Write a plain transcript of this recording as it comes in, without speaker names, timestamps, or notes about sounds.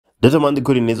Determine the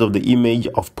coordinates of the image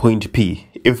of point P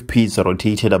if P is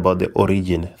rotated about the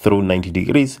origin through 90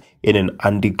 degrees in an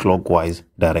anti-clockwise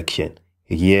direction.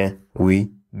 Here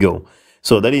we go.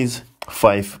 So that is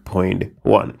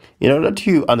 5.1. In order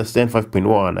to understand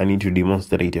 5.1, I need to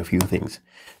demonstrate a few things.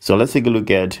 So let's take a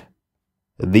look at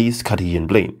this Cartesian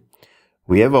plane.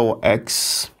 We have our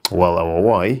x, well, our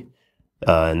y,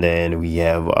 and then we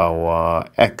have our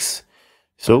x.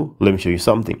 So let me show you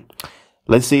something.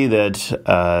 Let's say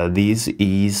that this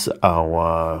is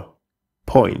our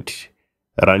point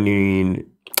running,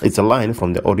 it's a line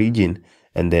from the origin,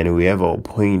 and then we have our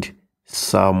point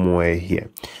somewhere here.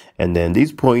 And then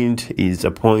this point is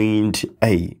a point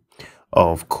A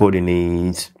of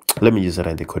coordinates. Let me just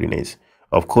write the coordinates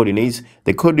of coordinates.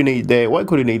 The coordinate, the y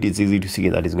coordinate is easy to see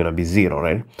that it's going to be 0,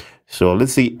 right? So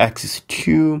let's say x is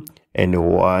 2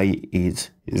 and y is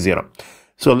 0.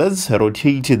 So let's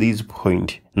rotate this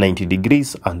point 90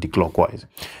 degrees anti-clockwise.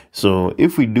 So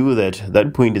if we do that,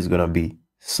 that point is going to be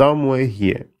somewhere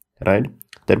here, right?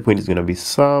 That point is going to be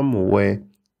somewhere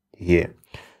here.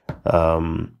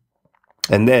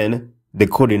 And then the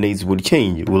coordinates will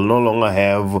change. We'll no longer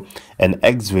have an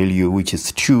x value which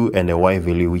is 2 and a y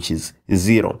value which is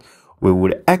 0. We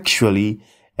would actually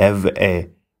have a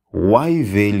y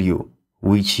value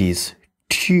which is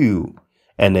 2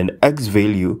 and an x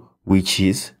value which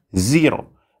is 0.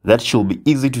 That should be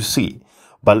easy to see.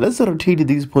 But let's rotate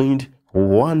this point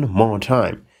one more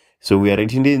time. So we are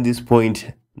rotating this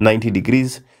point 90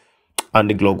 degrees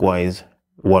anti-clockwise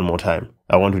one more time.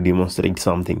 I want to demonstrate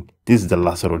something. This is the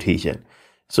last rotation.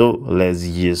 So let's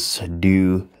just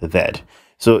do that.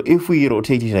 So if we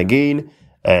rotate it again,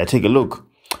 take a look.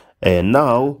 And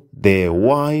now the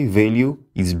y value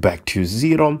is back to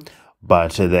 0,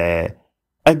 but the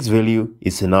x value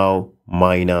is now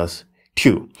minus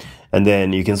 2. And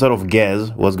then you can sort of guess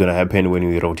what's going to happen when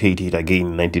we rotate it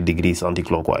again 90 degrees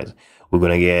anti-clockwise. We're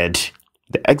going to get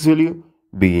the x value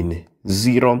being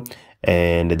 0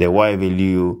 and the y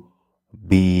value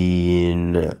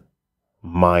being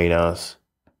minus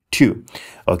 2.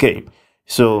 Okay,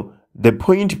 so the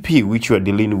point P which we are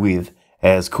dealing with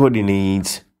has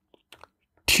coordinates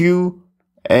 2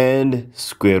 and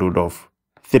square root of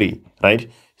 3, right?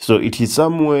 So it is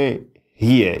somewhere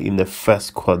here in the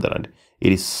first quadrant.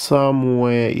 It is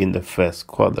somewhere in the first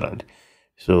quadrant.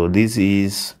 So this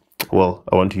is, well,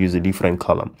 I want to use a different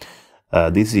color.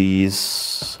 This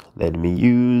is, let me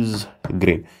use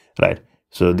green, right?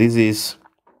 So this is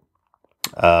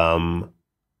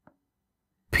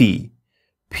P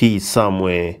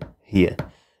somewhere here,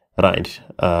 right?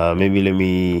 Maybe let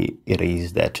me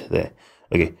erase that there.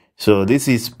 Okay, so this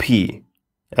is P.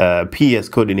 P has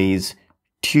coordinates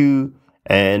 2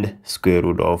 and square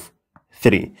root of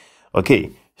 3.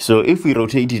 Okay, so if we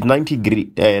rotate it 90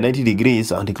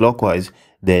 degrees anti-clockwise,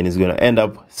 then it's going to end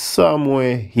up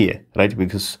somewhere here, right?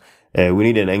 Because we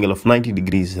need an angle of 90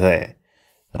 degrees there,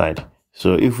 right?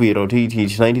 So if we rotate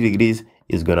it 90 degrees,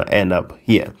 it's going to end up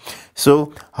here.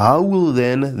 So how will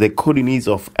then the coordinates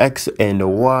of x and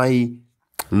y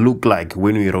look like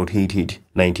when we rotate it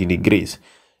 90 degrees?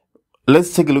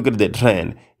 Let's take a look at the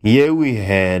trend. Here we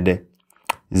had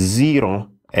 0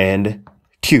 and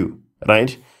 2,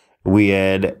 right? We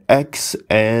had x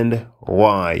and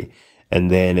y,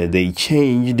 and then they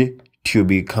changed to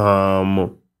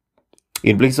become,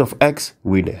 in place of x,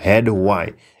 we had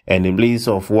y, and in place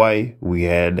of y, we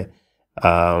had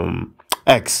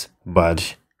x,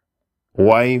 but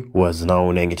y was now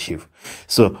negative.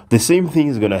 So the same thing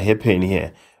is going to happen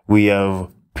here. We have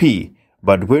P,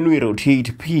 but when we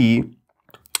rotate P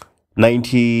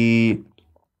 90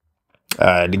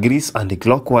 degrees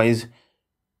anti-clockwise,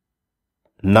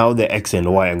 now the x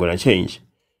and y are going to change.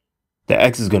 The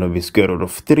x is going to be square root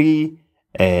of 3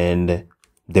 and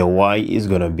the y is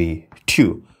going to be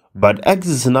 2. But x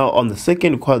is now on the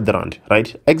second quadrant,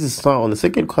 right? X is now on the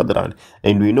second quadrant,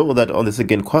 and we know that on the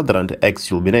second quadrant x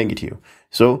should be negative.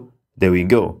 So there we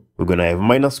go. We're going to have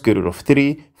minus square root of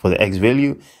 3 for the x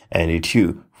value and a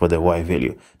 2 for the y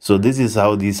value. So this is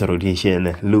how this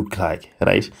rotation look like,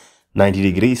 right? 90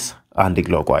 degrees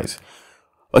anti-clockwise.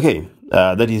 Okay,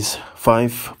 that is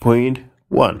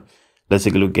 5.1. Let's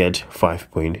take a look at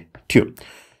 5.2.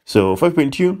 So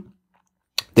 5.2,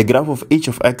 the graph of h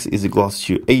of x is equals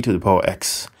to a to the power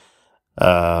x.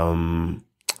 All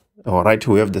right,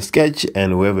 we have the sketch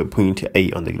and we have a point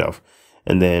A on the graph.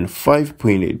 And then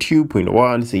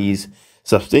 5.2.1 says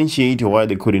substantiate y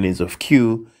the coordinates of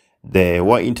q, the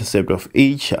y-intercept of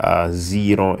h are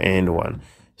 0 and 1.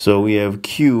 So we have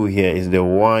q here is the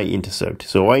y-intercept.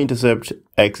 So y-intercept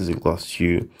x is equals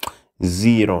to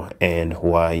 0 and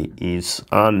y is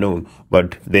unknown,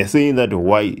 but they're saying that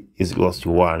y is equals to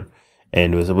 1,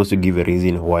 and we're supposed to give a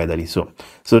reason why that is so.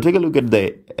 So take a look at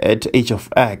h of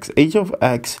x. H of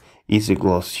x is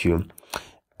equals to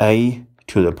a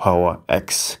to the power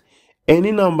x.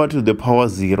 Any number to the power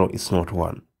 0 is not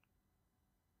 1,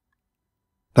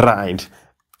 right?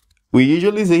 We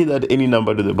usually say that any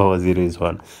number to the power 0 is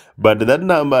 1, but that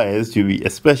number has to be a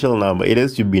special number. It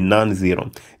has to be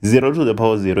non-zero. 0 to the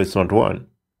power 0 is not 1.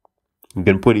 You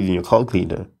can put it in your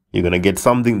calculator. You're going to get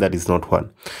something that is not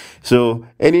 1. So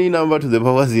any number to the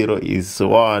power 0 is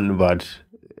 1, but,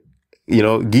 you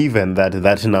know, given that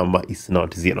that number is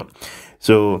not 0.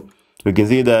 So we can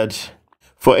say that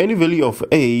for any value of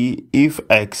a, if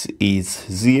x is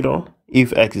 0,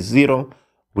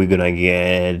 we're going to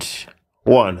get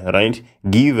 1, right?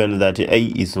 Given that a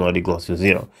is not equals to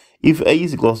 0. If a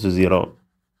is equals to 0,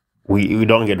 we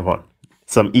don't get 1.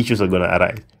 Some issues are going to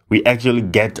arise. We actually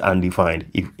get undefined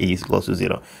if a is equals to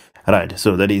 0. Right,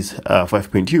 so that is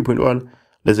 5.2.1.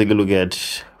 Let's take a look at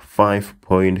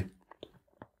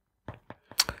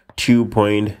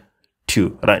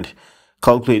 5.2.2. Right,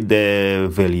 calculate the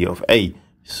value of a.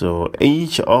 So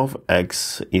h of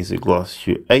x is equals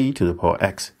to a to the power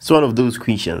x. It's one of those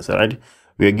questions, right?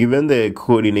 We are given the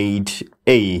coordinate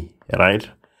a, right?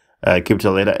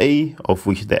 Capital letter A, of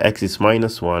which the x is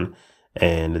 -1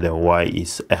 and the y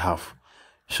is a half.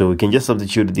 So we can just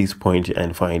substitute this point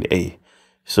and find a.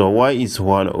 So y is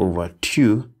 1 over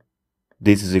 2.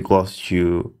 This is equals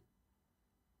to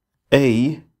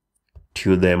a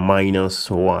to the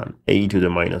 -1. A to the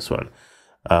 -1.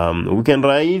 We can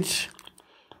write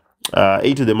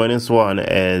a to the -1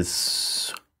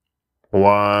 as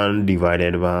 1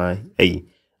 divided by a,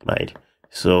 right?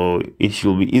 So it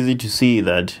should be easy to see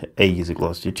that a is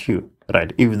equals to 2,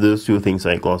 right? If those two things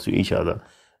are equal to each other,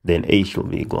 then a should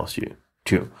be equals to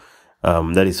 2.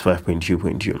 That is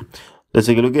 5.2.2. Let's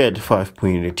take a look at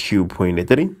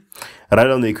 5.2.3. Write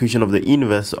down the equation of the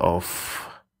inverse of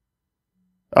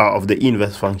the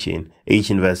inverse function h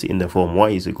inverse in the form y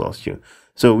is equals to.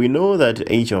 So we know that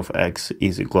h of x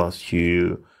is equals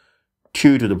to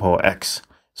 2 to the power x.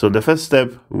 So the first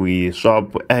step, we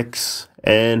swap x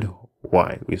and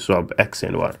y.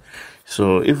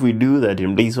 So if we do that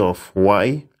in place of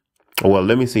y, well,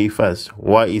 let me say first,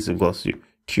 y is equals to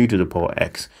 2 to the power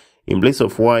x. In place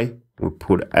of y, we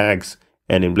put x,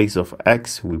 and in place of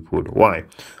x, we put y.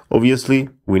 Obviously,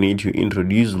 we need to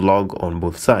introduce log on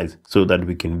both sides so that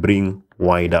we can bring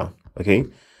y down, okay?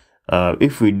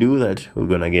 If we do that, we're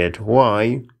going to get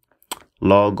y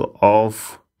log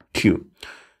of 2.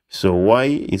 So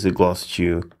y is equals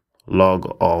to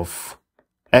log of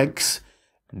x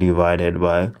divided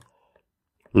by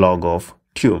log of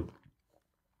 2.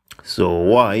 So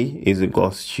y is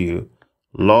equals to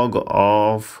log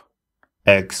of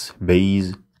x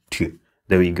base 2.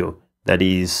 There we go. That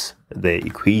is the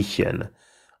equation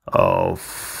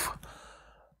of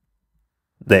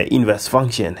the inverse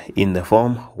function in the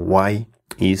form y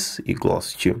is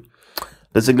equals to.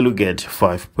 Let's take a look at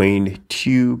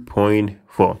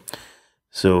 5.2.4.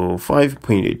 So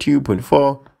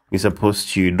 5.2.4, we're supposed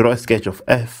to draw a sketch of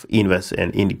f inverse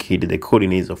and indicate the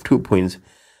coordinates of 2 points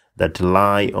that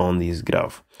lie on this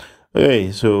graph.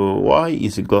 Okay, so y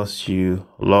is equals to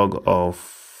log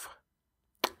of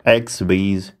x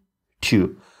base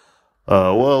 2.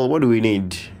 Well, what do we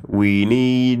need? We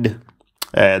need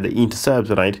the intercept,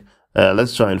 right?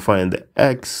 Let's try and find the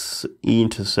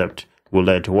x-intercept. We'll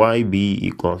let y be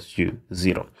equals to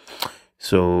 0.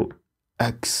 So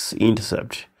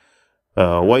x-intercept,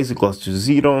 y is equals to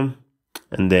 0,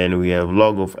 and then we have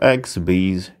log of x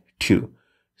base 2.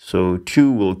 So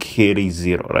 2 will carry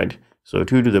 0, right? So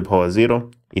 2 to the power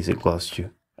 0 is equals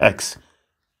to x.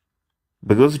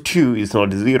 Because 2 is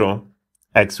not 0,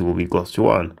 x will be equals to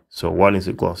 1. So 1 is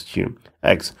equals to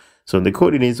x. So the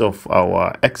coordinates of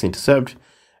our x-intercept,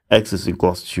 x is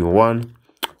equals to 1,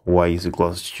 y is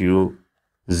equals to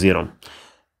 0.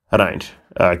 Right.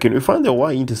 Can we find the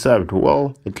y-intercept?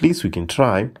 Well, at least we can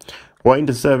try.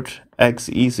 Y-intercept, x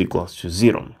is equals to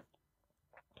 0.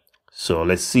 So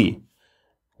let's see.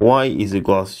 Y is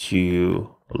equals to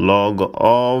log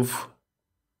of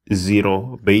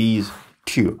 0 base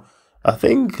 2. I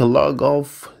think log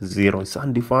of 0 is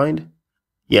undefined.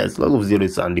 Yes, log of 0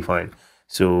 is undefined.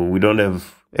 So we don't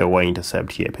have a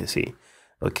y-intercept here per se.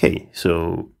 Okay,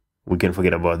 so we can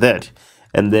forget about that.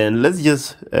 And then let's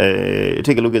just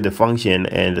take a look at the function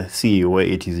and see where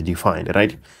it is defined,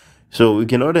 right? So we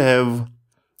cannot have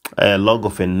a log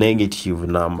of a negative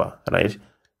number, right?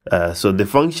 So the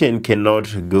function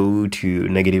cannot go to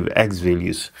negative x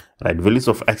values, right? Values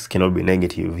of x cannot be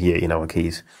negative here in our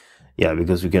case. Yeah,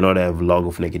 because we cannot have log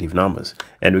of negative numbers,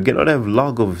 and we cannot have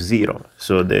log of 0.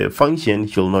 So the function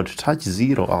shall not touch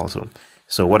 0 also.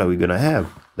 So what are we going to have?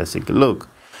 Let's take a look.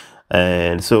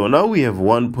 And so now we have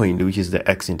 1 point, which is the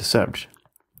x-intercept.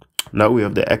 Now we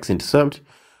have the x-intercept,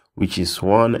 which is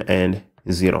 1 and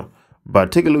 0.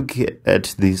 But take a look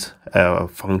at this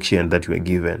function that we are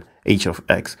given, h of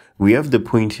x. We have the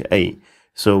point A.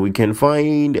 So we can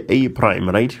find a prime,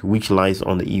 right, which lies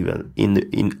on the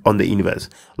on the inverse.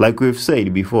 Like we've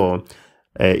said before,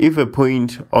 if a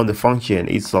point on the function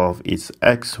itself is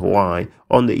x, y,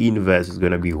 on the inverse is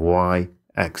going to be y,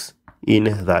 x in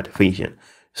that function.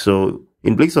 So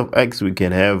in place of x, we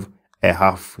can have a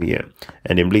half here,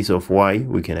 and in place of y,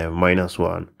 we can have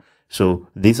 -1. So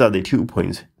these are the 2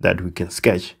 points that we can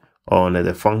sketch on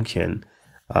the function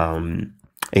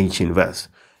h inverse.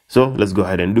 So let's go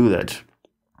ahead and do that.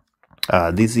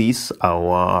 This is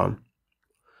our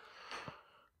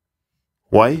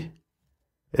y,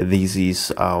 this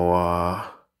is our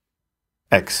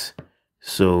x.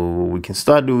 So we can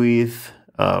start with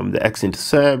the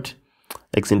x-intercept.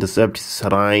 X-intercept is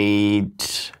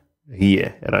right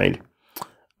here, right?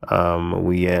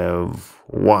 We have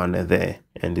 1 there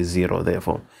and 0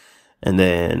 therefore. And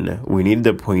then we need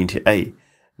the point A.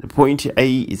 The point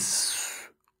A is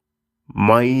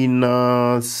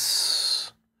minus,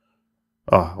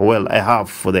 well, a half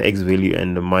for the x value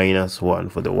and -1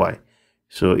 for the y.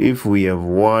 So if we have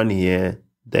 1 here,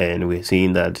 then we're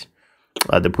saying that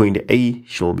the point A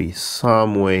shall be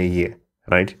somewhere here,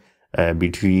 right?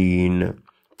 Between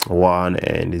 1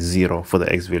 and 0 for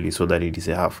the x value, so that it is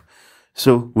a half.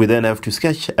 So we then have to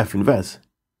sketch f inverse.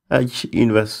 H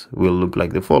inverse will look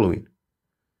like the following.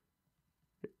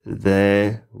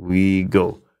 There we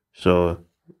go. So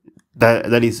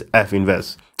that is f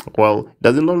inverse. Well,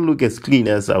 does not look as clean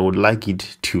as I would like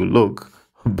it to look,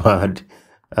 but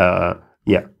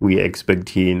yeah, we are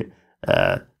expecting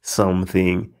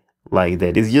something like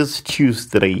that. It's just too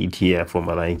straight here for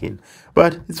my liking,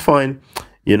 but it's fine.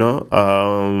 You know,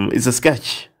 it's a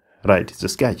sketch, right? It's a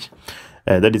sketch.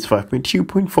 That is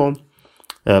 5.2.4.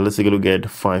 Let's take a look at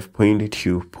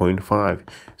 5.2.5.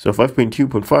 So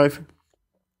 5.2.5,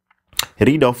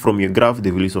 read off from your graph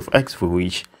the values of x for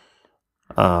which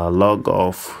log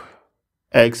of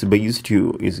x base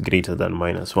 2 is greater than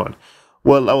 -1.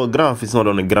 Well, our graph is not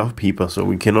on a graph paper, so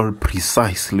we cannot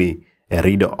precisely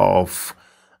read off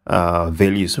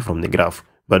values from the graph,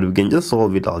 but we can just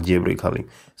solve it algebraically.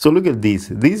 So look at this.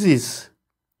 This is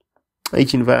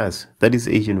h inverse. That is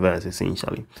h inverse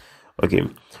essentially. Okay,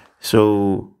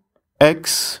 so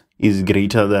x is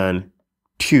greater than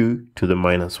 2 to the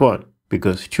 -1,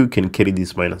 because 2 can carry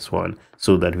this -1,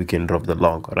 so that we can drop the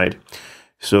log, right?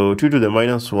 So 2 to the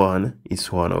 -1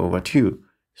 is 1 over 2.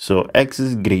 So x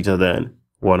is greater than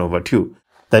 1 over 2.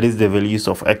 That is the values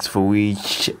of x for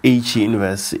which h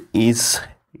inverse is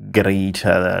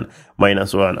greater than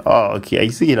 -1. Oh, okay, I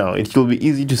see now. It will be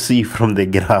easy to see from the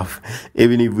graph,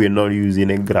 even if we're not using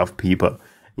a graph paper.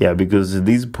 Yeah, because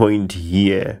this point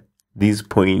here has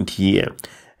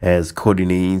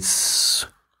coordinates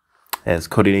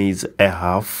a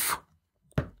half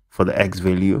for the x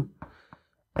value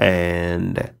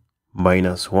and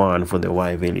 -1 for the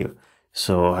y value.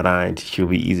 So right, it should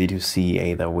be easy to see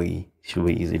either way. Should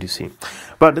be easy to see.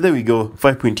 But there we go,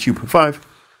 5.2.5.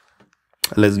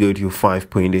 Let's go to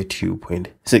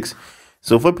 5.2.6.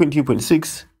 So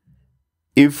 5.2.6,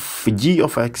 if g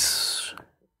of x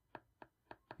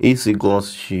is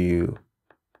equals to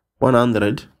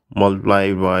 100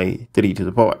 multiplied by 3 to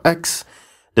the power x,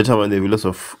 determine the values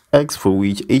of x for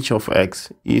which h of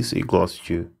x is equals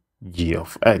to g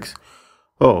of x.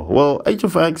 Oh, well, h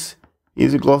of x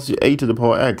is equals to a to the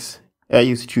power x. A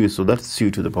is 2, so that's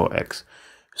 2 to the power x.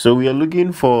 So we are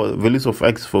looking for values of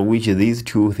x for which these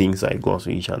two things are equal to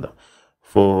each other.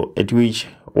 For at which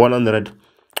 100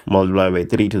 multiplied by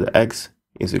 3 to the x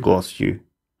is equals to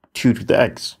 2 to the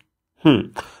x.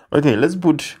 Okay, let's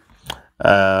put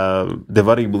the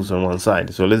variables on one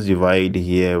side. So let's divide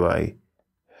here by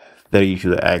 3 to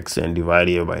the x and divide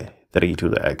here by 3 to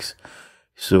the x.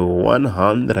 So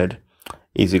 100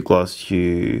 is equals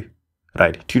to,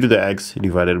 right, 2 to the x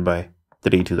divided by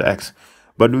 3 to the x.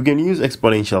 But we can use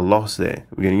exponential loss there.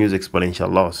 We can use exponential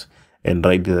loss and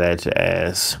write that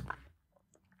as,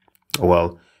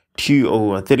 well, 2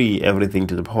 over 3 everything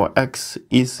to the power x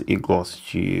is equals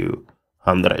to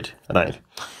 100, right?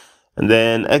 And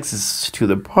then x is to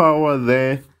the power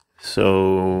there.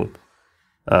 So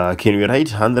can we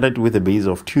write 100 with a base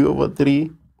of 2 over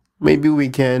 3? Maybe we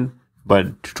can,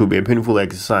 but to be a painful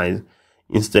exercise,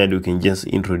 instead we can just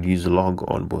introduce log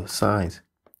on both sides.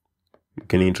 You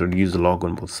can introduce log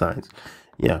on both sides.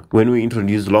 Yeah, when we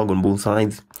introduce log on both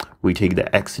sides, we take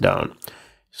the x down.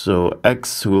 So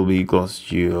x will be equals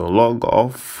to log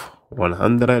of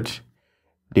 100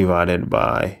 divided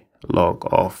by log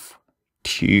of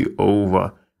 2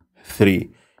 over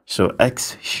 3. So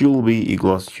x should be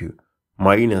equals to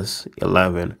minus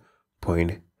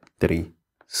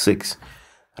 11.36.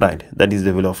 Right, that is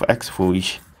the value of x for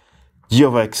which g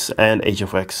of x and h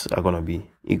of x are going to be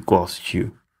equals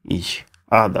to each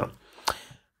other.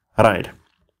 Right,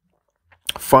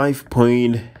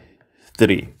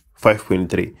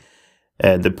 5.3.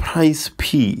 The price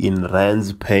P in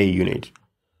rands per unit.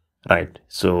 Right,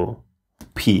 so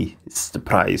P is the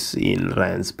price in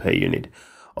rands per unit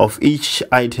of each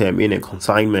item in a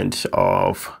consignment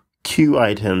of Q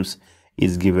items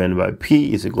is given by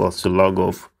P is equals to log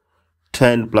of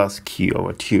 10 plus Q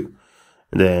over 2.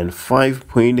 Then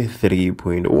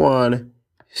 5.3.1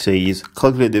 says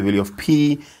calculate the value of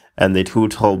P and the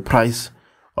total price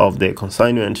of the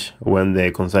consignment when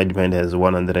the consignment has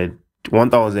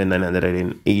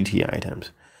 1,980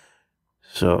 items.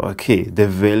 So, okay, the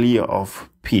value of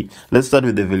P. Let's start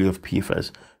with the value of P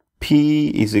first. P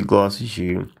is equals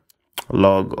to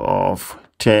log of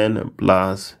 10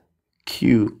 plus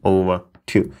Q over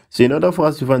 2. So, in order for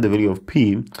us to find the value of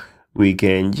P, we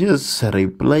can just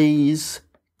replace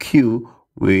Q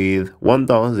with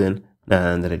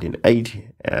 1,980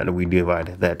 and we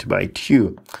divide that by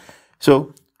 2.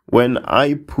 So, when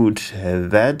I put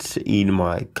that in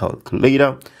my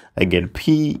calculator, I get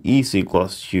P is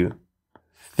equals to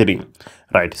 3.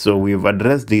 Right, so we've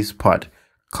addressed this part.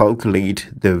 Calculate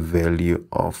the value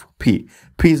of P.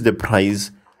 P is the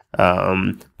price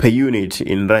per unit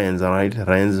in rands, all right?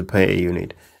 Rands per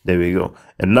unit. There we go.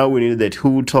 And now we need the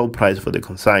total price for the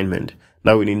consignment.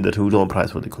 So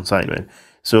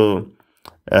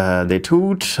the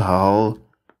total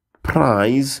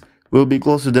price will be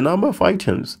close to the number of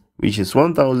items, which is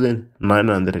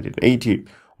 1,980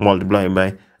 multiplied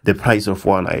by the price of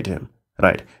one item.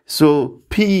 Right, so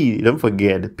P, don't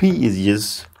forget, P is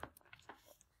just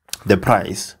the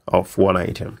price of one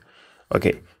item.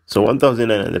 Okay, so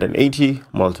 1,980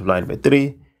 multiplied by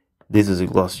 3, this is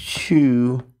equals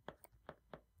to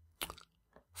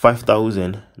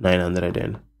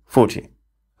 5,940.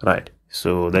 Right,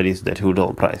 so that is the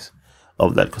total price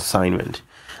of that consignment.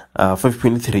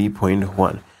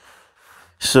 5.3.1.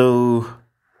 So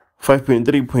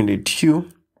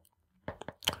 5.3.2.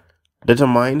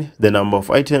 Determine the number of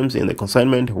items in the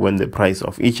consignment when the price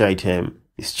of each item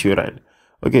is 2 rand.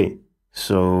 Okay,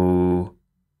 so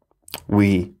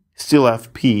we still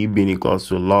have P being equals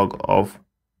to log of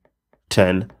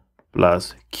 10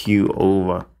 plus Q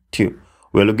over 2.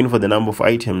 We're looking for the number of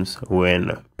items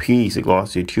when P is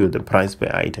equals to 2, the price per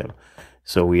item.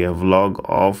 So we have log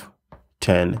of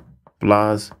 10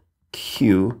 plus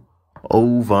Q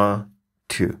over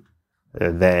 2.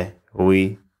 There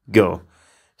we go.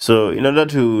 So in order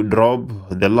to drop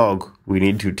the log, we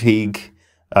need to take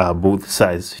both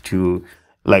sides to,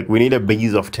 like, we need a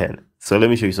base of 10. So let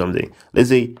me show you something. Let's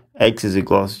say x is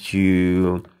equals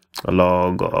to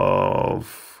log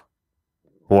of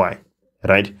y,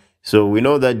 right? So we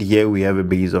know that here we have a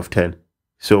base of 10.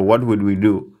 So what would we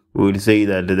do? We would say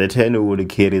that the 10 would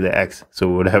carry the x. So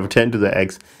we would have 10 to the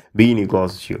x being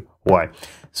equals to y.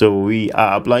 So we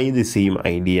are applying the same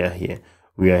idea here.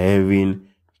 We are having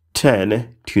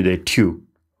 10 to the 2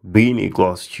 being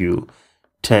equals to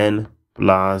 10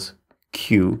 plus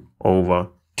Q over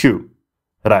 2.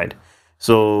 Right.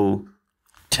 So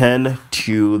 10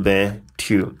 to the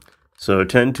 2. So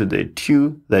 10 to the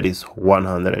 2, that is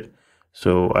 100.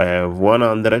 So I have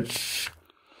 100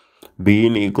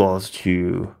 being equals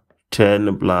to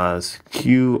 10 plus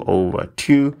Q over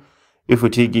 2. If we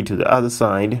take it to the other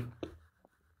side,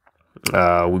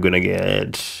 we're going to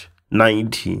get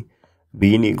 90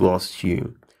 being equals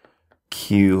to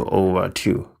Q over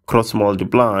 2. Cross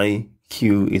multiply,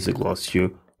 Q is equals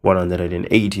to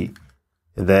 180.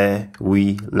 There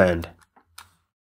we land.